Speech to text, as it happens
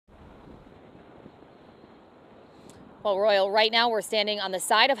Well, Royal, right now we're standing on the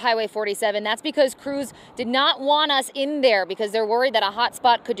side of Highway 47. That's because crews did not want us in there because they're worried that a hot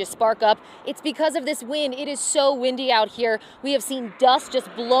spot could just spark up. It's because of this wind. It is so windy out here. We have seen dust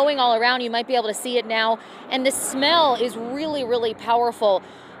just blowing all around. You might be able to see it now. And the smell is really, really powerful.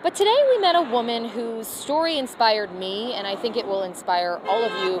 But today we met a woman whose story inspired me, and I think it will inspire all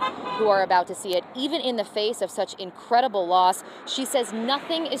of you who are about to see it. Even in the face of such incredible loss, she says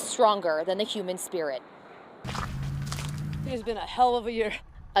nothing is stronger than the human spirit. It's been a hell of a year.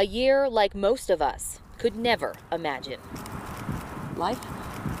 A year like most of us could never imagine. Life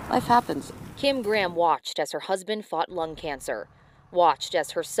happens. Kim Graham watched as her husband fought lung cancer, watched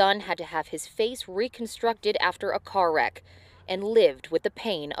as her son had to have his face reconstructed after a car wreck, and lived with the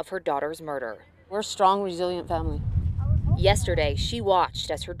pain of her daughter's murder. We're a strong, resilient family. Yesterday, she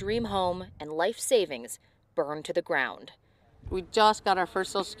watched as her dream home and life savings burned to the ground. We just got our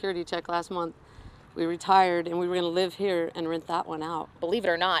first Social Security check last month. We retired and we were going to live here and rent that one out. Believe it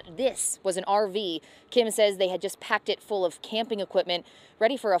or not, this was an RV. Kim says they had just packed it full of camping equipment,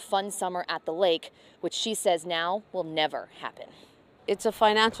 ready for a fun summer at the lake, which she says now will never happen. It's a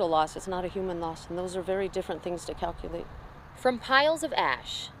financial loss, it's not a human loss, and those are very different things to calculate. From piles of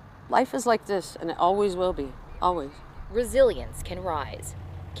ash, life is like this, and it always will be, always. Resilience can rise.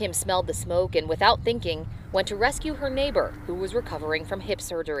 Kim smelled the smoke and, without thinking, went to rescue her neighbor who was recovering from hip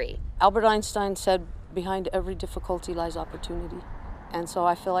surgery. Albert Einstein said, behind every difficulty lies opportunity. And so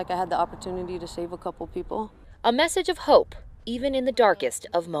I feel like I had the opportunity to save a couple people. A message of hope, even in the darkest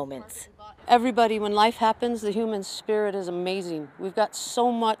of moments. Everybody, when life happens, the human spirit is amazing. We've got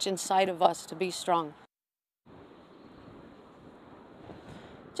so much inside of us to be strong.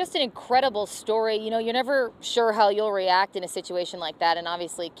 Just an incredible story. You know, you're never sure how you'll react in a situation like that. And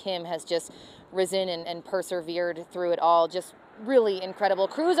obviously, Kim has just risen and persevered through it all. Just really incredible.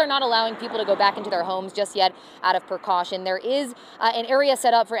 Crews are not allowing people to go back into their homes just yet out of precaution. There is an area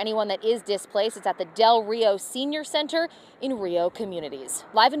set up for anyone that is displaced. It's at the Del Rio Senior Center in Rio Communities.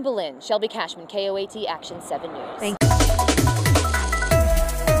 Live in Berlin, Shelby Cashman, KOAT Action 7 News. Thank you.